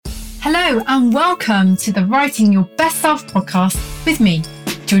Hello and welcome to the Writing Your Best Self podcast with me,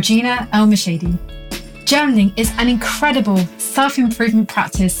 Georgina El-Mashady. Journaling is an incredible self-improvement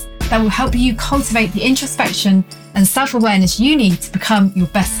practice that will help you cultivate the introspection and self-awareness you need to become your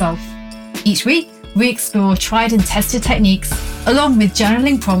best self. Each week, we explore tried and tested techniques along with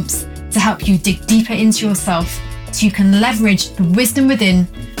journaling prompts to help you dig deeper into yourself so you can leverage the wisdom within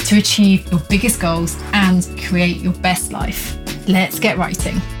to achieve your biggest goals and create your best life. Let's get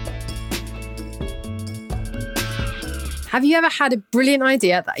writing. Have you ever had a brilliant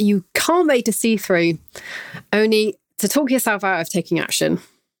idea that you can't wait to see through, only to talk yourself out of taking action?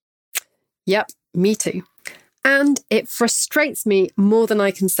 Yep, me too. And it frustrates me more than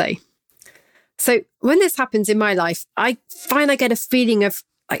I can say. So when this happens in my life, I find I get a feeling of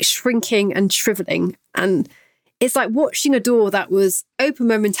like shrinking and shriveling. And it's like watching a door that was open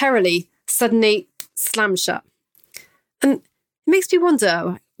momentarily suddenly slam shut. And it makes me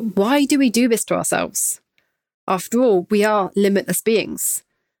wonder, why do we do this to ourselves? After all, we are limitless beings.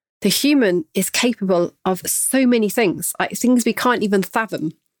 The human is capable of so many things, like things we can't even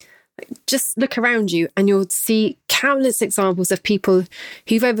fathom. Just look around you and you'll see countless examples of people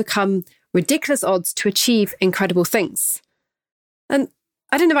who've overcome ridiculous odds to achieve incredible things. And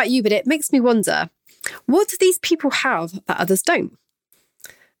I don't know about you, but it makes me wonder, what do these people have that others don't?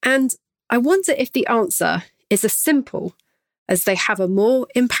 And I wonder if the answer is as simple as they have a more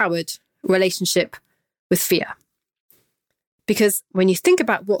empowered relationship with fear. Because when you think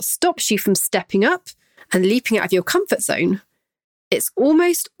about what stops you from stepping up and leaping out of your comfort zone, it's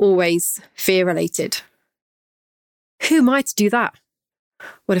almost always fear-related. Who am I to do that?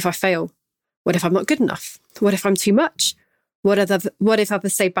 What if I fail? What if I'm not good enough? What if I'm too much? What if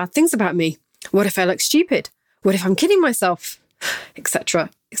others say bad things about me? What if I look stupid? What if I'm kidding myself? Etc.,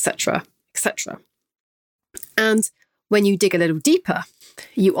 etc., etc. And when you dig a little deeper,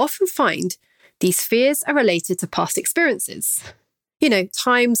 you often find these fears are related to past experiences. You know,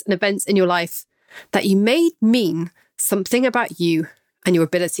 times and events in your life that you made mean something about you and your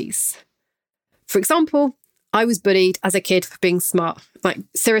abilities. For example, I was bullied as a kid for being smart. Like,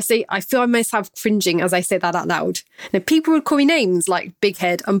 seriously, I feel myself cringing as I say that out loud. Now, people would call me names like big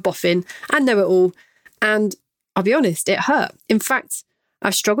head and boffin and know-it-all. And I'll be honest, it hurt. In fact,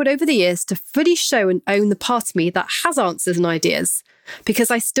 I've struggled over the years to fully show and own the part of me that has answers and ideas,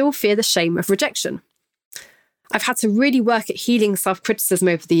 because I still fear the shame of rejection. I've had to really work at healing self-criticism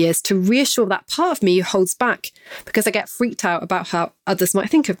over the years to reassure that part of me who holds back, because I get freaked out about how others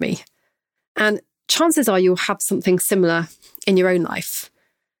might think of me. And chances are you'll have something similar in your own life.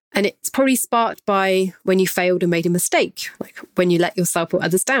 And it's probably sparked by when you failed and made a mistake, like when you let yourself or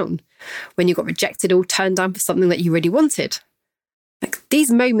others down, when you got rejected or turned down for something that you really wanted. Like, these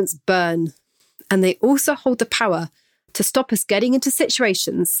moments burn, and they also hold the power to stop us getting into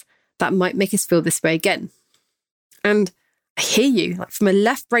situations that might make us feel this way again. And I hear you, like, from a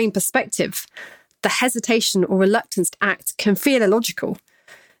left brain perspective, the hesitation or reluctance to act can feel illogical,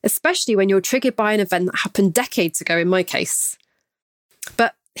 especially when you're triggered by an event that happened decades ago in my case.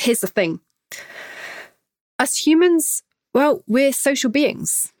 But here's the thing. As humans, well, we're social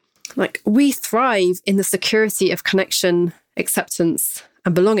beings. Like, we thrive in the security of connection, acceptance,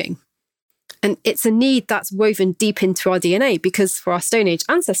 and belonging. And it's a need that's woven deep into our DNA, because for our Stone Age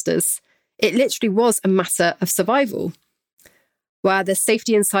ancestors, it literally was a matter of survival. Where there's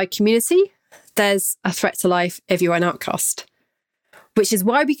safety inside community, there's a threat to life if you're an outcast. Which is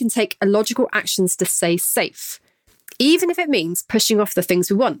why we can take illogical actions to stay safe, even if it means pushing off the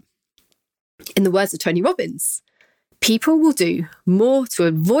things we want. In the words of Tony Robbins, people will do more to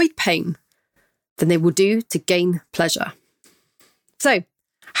avoid pain than they will do to gain pleasure. So,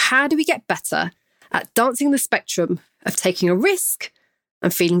 how do we get better at dancing the spectrum of taking a risk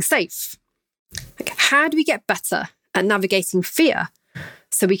and feeling safe? Like, how do we get better at navigating fear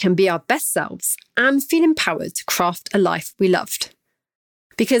so we can be our best selves and feel empowered to craft a life we loved?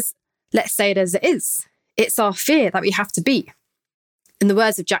 Because let's say it as it is, it's our fear that we have to beat. In the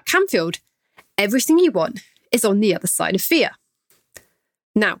words of Jack Canfield, everything you want is on the other side of fear.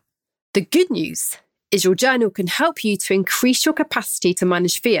 Now, the good news is your journal can help you to increase your capacity to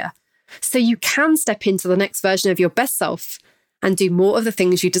manage fear, so you can step into the next version of your best self and do more of the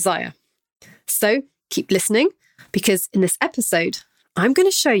things you desire. So keep listening, because in this episode, I'm going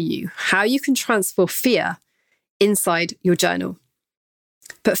to show you how you can transfer fear inside your journal.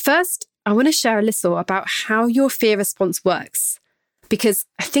 But first, I want to share a little about how your fear response works, because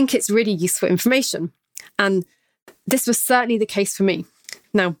I think it's really useful information. And this was certainly the case for me.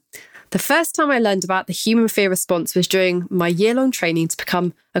 Now, the first time I learned about the human fear response was during my year-long training to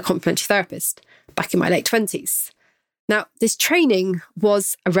become a complementary therapist back in my late 20s. Now, this training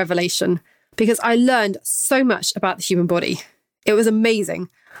was a revelation because I learned so much about the human body. It was amazing.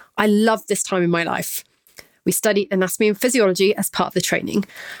 I loved this time in my life. We studied anatomy and physiology as part of the training.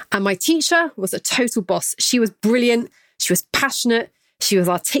 And my teacher was a total boss. She was brilliant. She was passionate. She was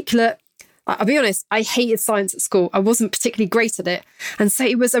articulate. I'll be honest, I hated science at school. I wasn't particularly great at it. And so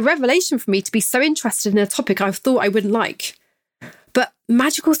it was a revelation for me to be so interested in a topic I thought I wouldn't like. But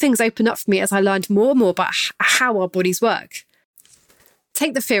magical things opened up for me as I learned more and more about how our bodies work.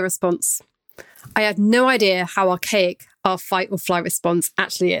 Take the fear response. I had no idea how archaic our fight or flight response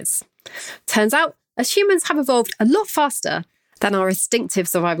actually is. Turns out, as humans have evolved a lot faster than our instinctive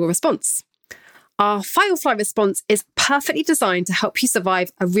survival response. Our fight or flight response is perfectly designed to help you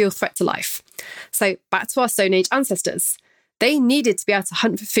survive a real threat to life. So back to our Stone Age ancestors. They needed to be able to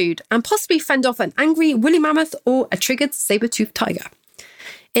hunt for food and possibly fend off an angry woolly mammoth or a triggered saber-toothed tiger.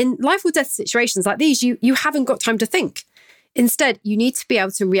 In life or death situations like these, you haven't got time to think. Instead, you need to be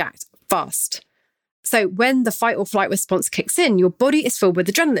able to react fast. So when the fight or flight response kicks in, your body is filled with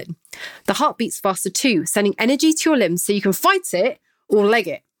adrenaline. The heart beats faster too, sending energy to your limbs so you can fight it or leg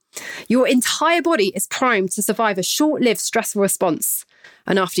it. Your entire body is primed to survive a short-lived stressful response.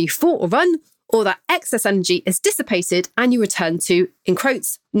 And after you fought or run, all that excess energy is dissipated and you return to, in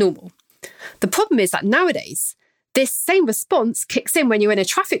quotes, normal. The problem is that nowadays, this same response kicks in when you're in a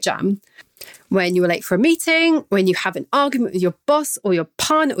traffic jam, when you're late for a meeting, when you have an argument with your boss or your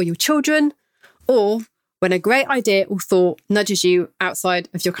partner or your children, or when a great idea or thought nudges you outside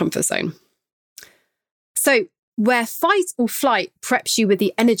of your comfort zone. So, where fight or flight preps you with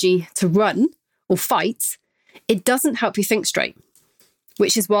the energy to run or fight, it doesn't help you think straight.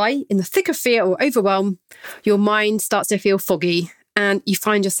 Which is why, in the thick of fear or overwhelm, your mind starts to feel foggy and you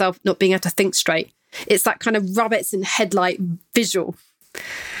find yourself not being able to think straight. It's that kind of rabbits in headlight visual.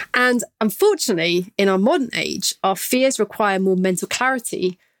 And unfortunately, in our modern age, our fears require more mental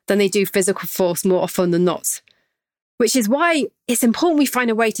clarity than they do physical force more often than not. Which is why it's important we find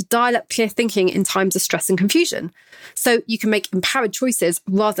a way to dial up clear thinking in times of stress and confusion, so you can make empowered choices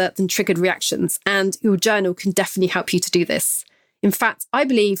rather than triggered reactions, and your journal can definitely help you to do this. In fact, I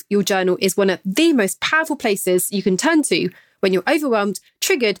believe your journal is one of the most powerful places you can turn to when you're overwhelmed,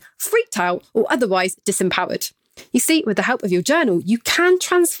 triggered, freaked out, or otherwise disempowered. You see, with the help of your journal, you can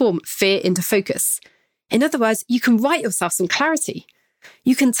transform fear into focus. In other words, you can write yourself some clarity.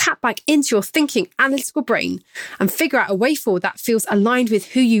 You can tap back into your thinking, analytical brain and figure out a way forward that feels aligned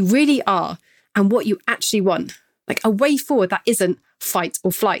with who you really are and what you actually want. Like a way forward that isn't fight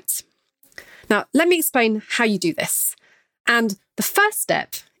or flight. Now, let me explain how you do this. And the first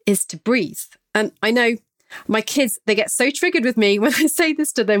step is to breathe. And I know my kids, they get so triggered with me when I say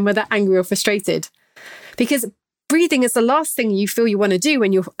this to them when they're angry or frustrated. Because breathing is the last thing you feel you want to do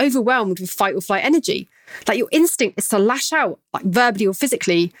when you're overwhelmed with fight or flight energy. Like your instinct is to lash out, like verbally or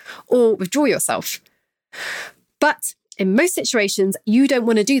physically, or withdraw yourself. But in most situations, you don't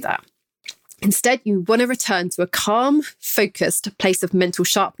want to do that. Instead, you want to return to a calm, focused place of mental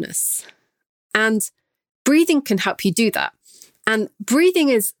sharpness. And breathing can help you do that. And breathing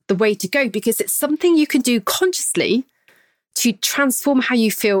is the way to go because it's something you can do consciously to transform how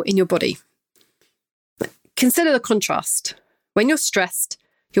you feel in your body. Consider the contrast. When you're stressed,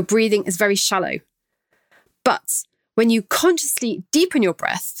 your breathing is very shallow. But when you consciously deepen your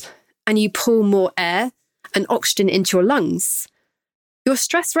breath and you pull more air and oxygen into your lungs, your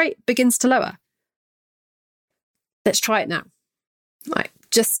stress rate begins to lower. Let's try it now. Right.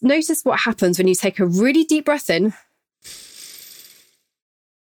 Just notice what happens when you take a really deep breath in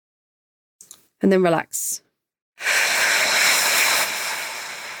and then relax.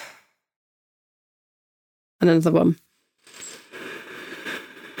 And another one.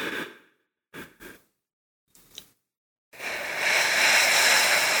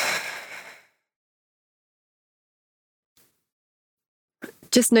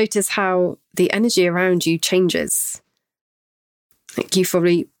 Just notice how the energy around you changes. Like you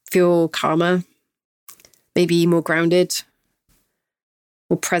probably feel calmer, maybe more grounded,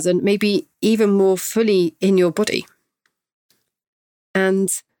 more present, maybe even more fully in your body. And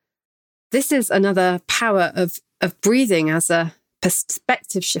this is another power of breathing as a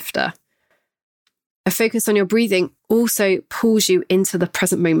perspective shifter. A focus on your breathing also pulls you into the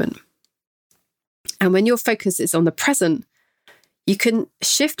present moment. And when your focus is on the present, you can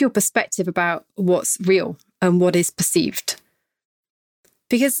shift your perspective about what's real and what is perceived.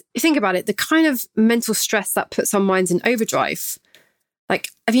 Because think about it, the kind of mental stress that puts our minds in overdrive, like,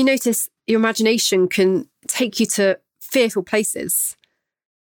 have you noticed your imagination can take you to fearful places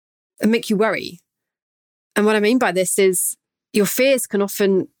and make you worry? And what I mean by this is your fears can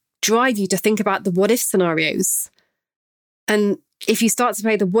often drive you to think about the what if scenarios. And if you start to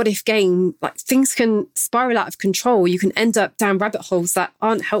play the what if game, like things can spiral out of control. You can end up down rabbit holes that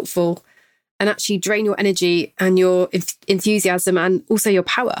aren't helpful and actually drain your energy and your enthusiasm and also your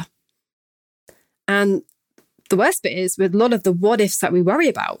power. And the worst bit is with a lot of the what ifs that we worry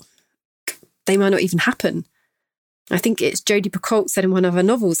about, they might not even happen. I think it's Jodi Picoult said in one of her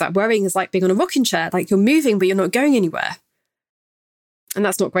novels that worrying is like being on a rocking chair, like you're moving, but you're not going anywhere. And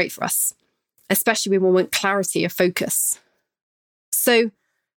that's not great for us, especially when we want clarity of focus. So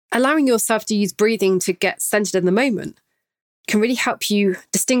allowing yourself to use breathing to get centered in the moment can really help you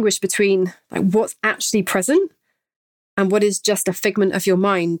distinguish between like what's actually present and what is just a figment of your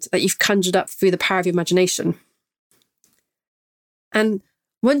mind that you've conjured up through the power of your imagination. And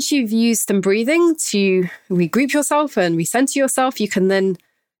once you've used some breathing to regroup yourself and recenter yourself, you can then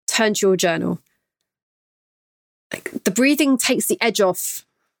turn to your journal. Like the breathing takes the edge off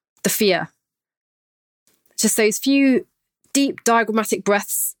the fear. Just those few deep diaphragmatic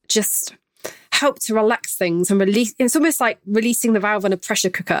breaths just help to relax things and release. It's almost like releasing the valve on a pressure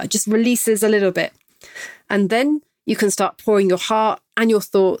cooker. It just releases a little bit. And then you can start pouring your heart and your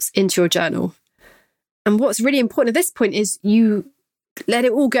thoughts into your journal. And what's really important at this point is you let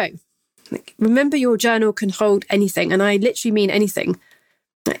it all go. Like, remember, your journal can hold anything. And I literally mean anything.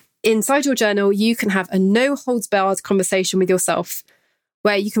 Inside your journal, you can have a no holds barred conversation with yourself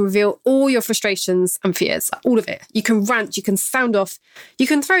where you can reveal all your frustrations and fears, all of it. You can rant, you can sound off, you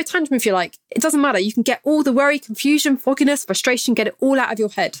can throw a tantrum if you like. It doesn't matter. You can get all the worry, confusion, fogginess, frustration, get it all out of your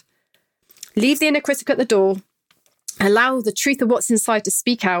head. Leave the inner critic at the door. Allow the truth of what's inside to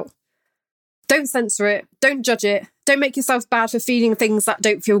speak out. Don't censor it. Don't judge it. Don't make yourself bad for feeling things that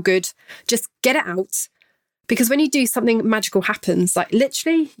don't feel good. Just get it out. Because when you do, something magical happens. Like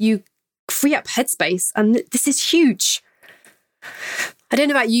literally, you free up headspace. And this is huge. I don't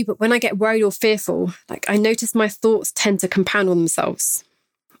know about you, but when I get worried or fearful, like I notice my thoughts tend to compound on themselves.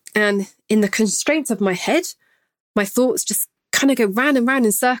 And in the constraints of my head, my thoughts just kind of go round and round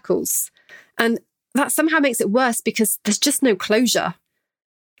in circles. And that somehow makes it worse because there's just no closure.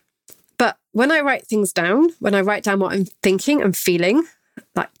 But when I write things down, when I write down what I'm thinking and feeling,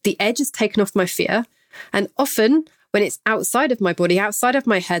 like the edge is taken off my fear. And often when it's outside of my body, outside of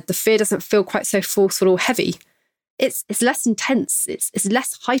my head, the fear doesn't feel quite so forceful or heavy. It's less intense. It's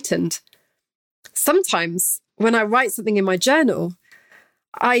less heightened. Sometimes when I write something in my journal,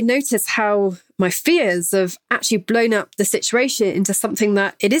 I notice how my fears have actually blown up the situation into something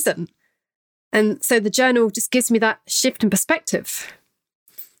that it isn't. And so the journal just gives me that shift in perspective.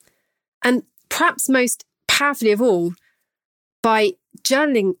 And perhaps most powerfully of all, by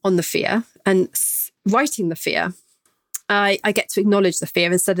journaling on the fear and writing the fear, I get to acknowledge the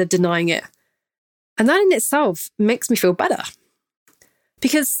fear instead of denying it. And that in itself makes me feel better.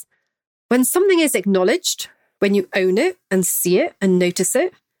 Because when something is acknowledged, when you own it and see it and notice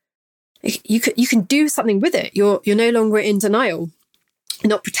it, you can do something with it. You're no longer in denial. You're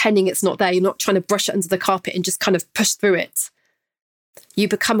not pretending it's not there. You're not trying to brush it under the carpet and just kind of push through it. You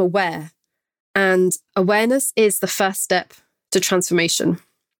become aware. And awareness is the first step to transformation.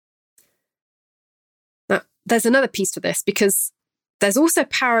 Now, there's another piece to this because there's also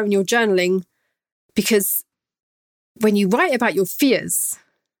power in your journaling. Because when you write about your fears,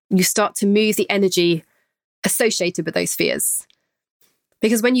 you start to move the energy associated with those fears.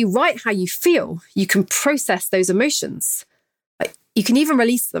 Because when you write how you feel, you can process those emotions. Like, you can even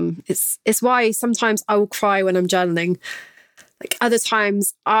release them. It's why sometimes I will cry when I'm journaling. Like other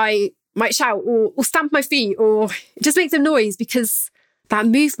times I might shout or stamp my feet or just make some noise because that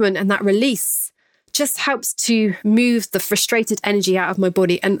movement and that release just helps to move the frustrated energy out of my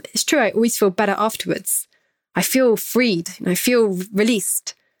body. And it's true, I always feel better afterwards. I feel freed and I feel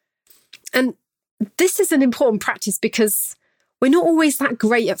released. And this is an important practice because we're not always that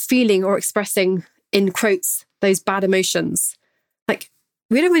great at feeling or expressing, in quotes, those bad emotions. Like,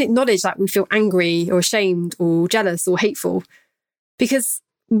 we don't really acknowledge that we feel angry or ashamed or jealous or hateful. Because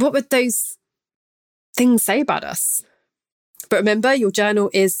what would those things say about us? But remember, your journal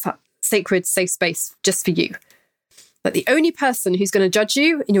is sacred, safe space just for you. But the only person who's going to judge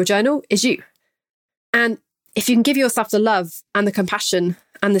you in your journal is you. And if you can give yourself the love and the compassion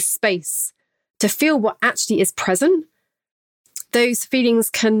and the space to feel what actually is present, those feelings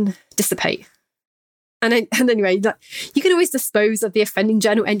can dissipate. And anyway, you can always dispose of the offending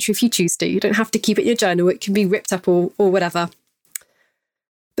journal entry if you choose to. You don't have to keep it in your journal. It can be ripped up or whatever.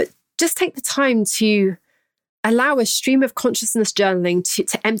 But just take the time to allow a stream of consciousness journaling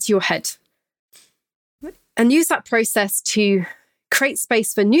to empty your head. And use that process to create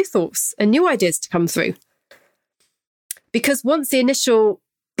space for new thoughts and new ideas to come through. Because once the initial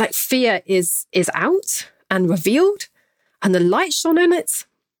fear is out and revealed, and the light shone on it,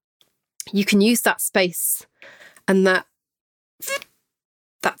 you can use that space and that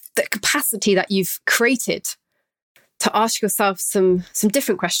capacity that you've created to ask yourself some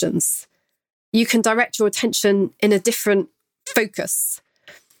different questions. You can direct your attention in a different focus.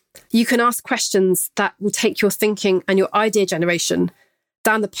 You can ask questions that will take your thinking and your idea generation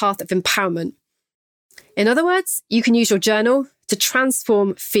down the path of empowerment. In other words, you can use your journal to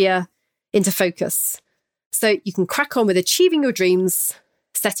transform fear into focus. So you can crack on with achieving your dreams,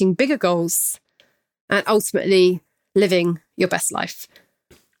 setting bigger goals, and ultimately living your best life.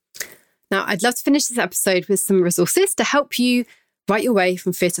 Now, I'd love to finish this episode with some resources to help you write your way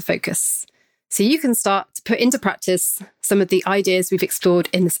from fear to focus, so you can start to put into practice some of the ideas we've explored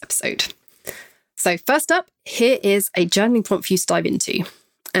in this episode. So first up, here is a journaling prompt for you to dive into.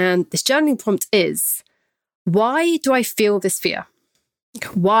 And this journaling prompt is, why do I feel this fear?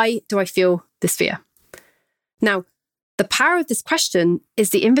 Why do I feel this fear? Now, the power of this question is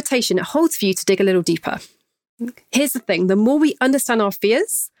the invitation it holds for you to dig a little deeper. Here's the thing, the more we understand our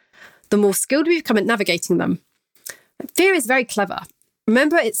fears, the more skilled we become at navigating them. Fear is very clever.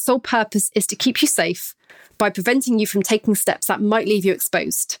 Remember, its sole purpose is to keep you safe by preventing you from taking steps that might leave you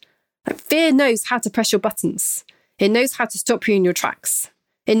exposed. Fear knows how to press your buttons. It knows how to stop you in your tracks.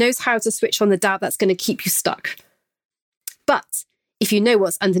 It knows how to switch on the doubt that's going to keep you stuck. But if you know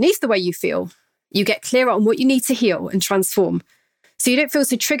what's underneath the way you feel, you get clearer on what you need to heal and transform, so you don't feel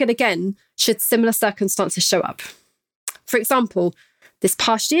so triggered again should similar circumstances show up. For example, this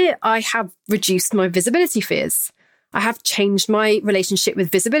past year, I have reduced my visibility fears. I have changed my relationship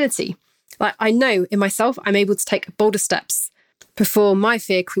with visibility. Like, I know in myself, I'm able to take bolder steps before my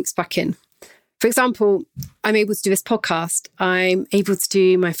fear creeps back in. For example, I'm able to do this podcast. I'm able to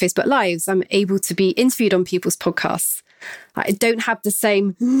do my Facebook Lives. I'm able to be interviewed on people's podcasts. I don't have the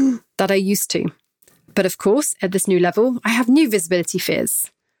same that I used to. But of course, at this new level, I have new visibility fears.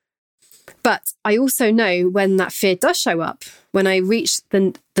 But I also know when that fear does show up, when I reach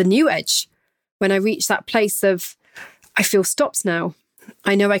the new edge, when I reach that place of, I feel stopped now,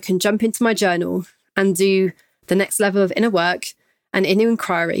 I know I can jump into my journal and do the next level of inner work and inner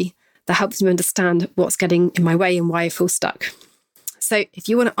inquiry that helps me understand what's getting in my way and why I feel stuck. So if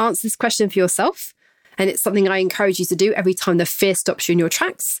you want to answer this question for yourself, and it's something I encourage you to do every time the fear stops you in your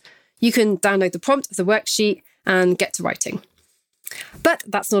tracks, you can download the prompt as a worksheet and get to writing. But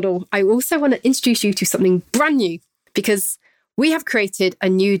that's not all. I also want to introduce you to something brand new, because we have created a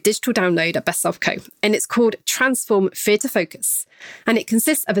new digital download at Best Self Co, and it's called Transform Fear to Focus. And it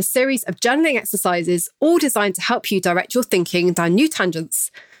consists of a series of journaling exercises, all designed to help you direct your thinking down new tangents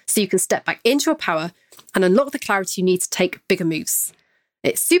so you can step back into your power and unlock the clarity you need to take bigger moves.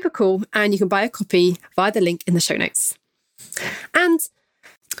 It's super cool, and you can buy a copy via the link in the show notes. And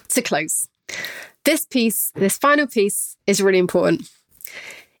to close, this final piece is really important.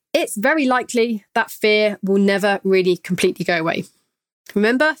 It's very likely that fear will never really completely go away.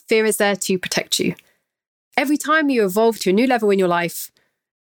 Remember, fear is there to protect you. Every time you evolve to a new level in your life,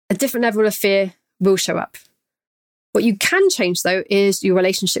 a different level of fear will show up. What you can change, though, is your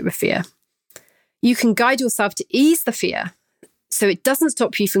relationship with fear. You can guide yourself to ease the fear so it doesn't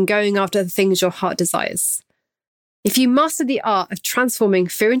stop you from going after the things your heart desires. If you master the art of transforming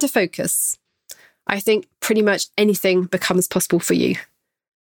fear into focus, I think pretty much anything becomes possible for you.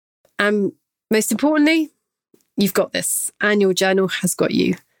 And most importantly, you've got this, and your journal has got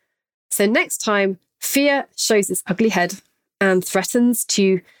you. So next time fear shows its ugly head and threatens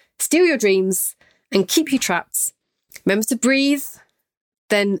to steal your dreams and keep you trapped, remember to breathe,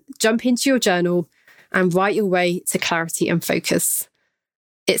 then jump into your journal and write your way to clarity and focus.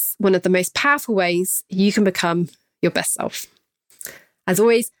 It's one of the most powerful ways you can become your best self. As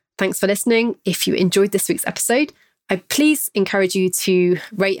always, thanks for listening. If you enjoyed this week's episode, I please encourage you to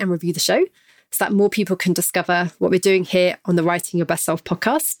rate and review the show so that more people can discover what we're doing here on the Writing Your Best Self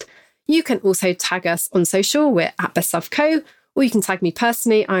podcast. You can also tag us on social. We're at Best Self Co, or you can tag me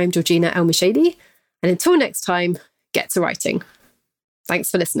personally. I'm Georgina El Mashady. And until next time, get to writing.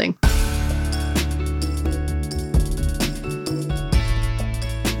 Thanks for listening.